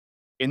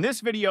In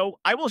this video,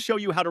 I will show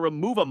you how to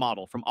remove a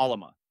model from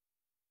Ollama.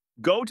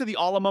 Go to the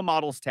Ollama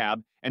Models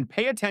tab and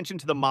pay attention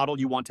to the model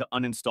you want to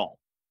uninstall.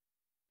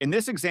 In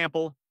this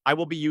example, I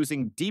will be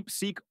using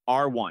Deepseek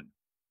R1.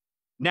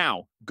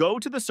 Now, go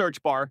to the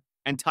search bar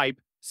and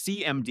type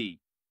CMD.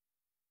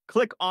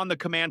 Click on the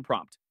command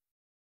prompt.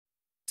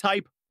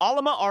 Type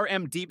Ollama R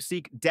M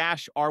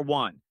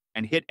Deepseek-R1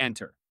 and hit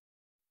enter.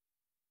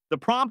 The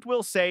prompt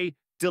will say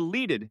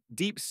deleted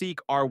Deepseek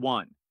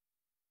R1.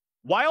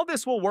 While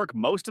this will work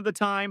most of the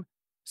time,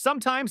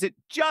 sometimes it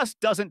just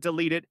doesn't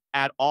delete it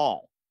at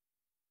all.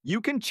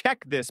 You can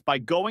check this by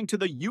going to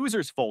the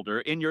users folder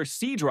in your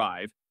C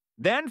drive,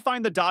 then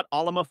find the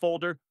 .ollama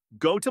folder,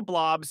 go to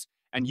blobs,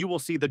 and you will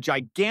see the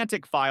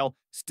gigantic file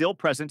still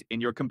present in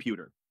your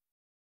computer.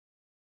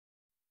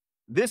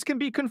 This can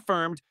be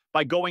confirmed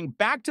by going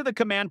back to the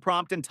command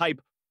prompt and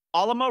type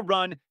Ollama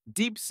run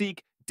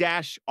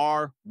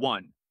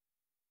Deepseek-R1.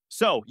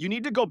 So, you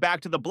need to go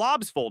back to the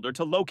blobs folder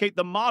to locate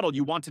the model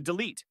you want to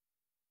delete.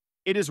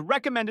 It is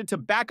recommended to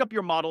back up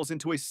your models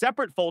into a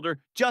separate folder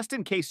just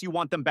in case you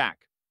want them back.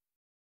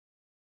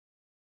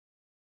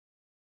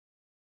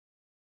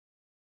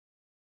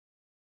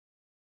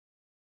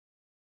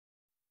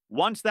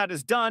 Once that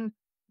is done,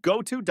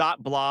 go to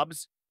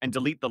 .blobs and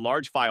delete the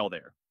large file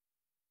there.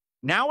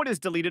 Now it is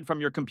deleted from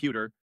your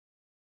computer.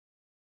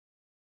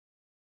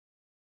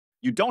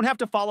 You don't have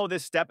to follow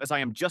this step as I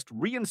am just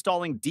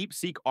reinstalling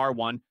Deepseek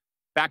R1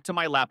 back to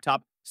my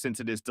laptop since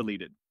it is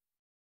deleted.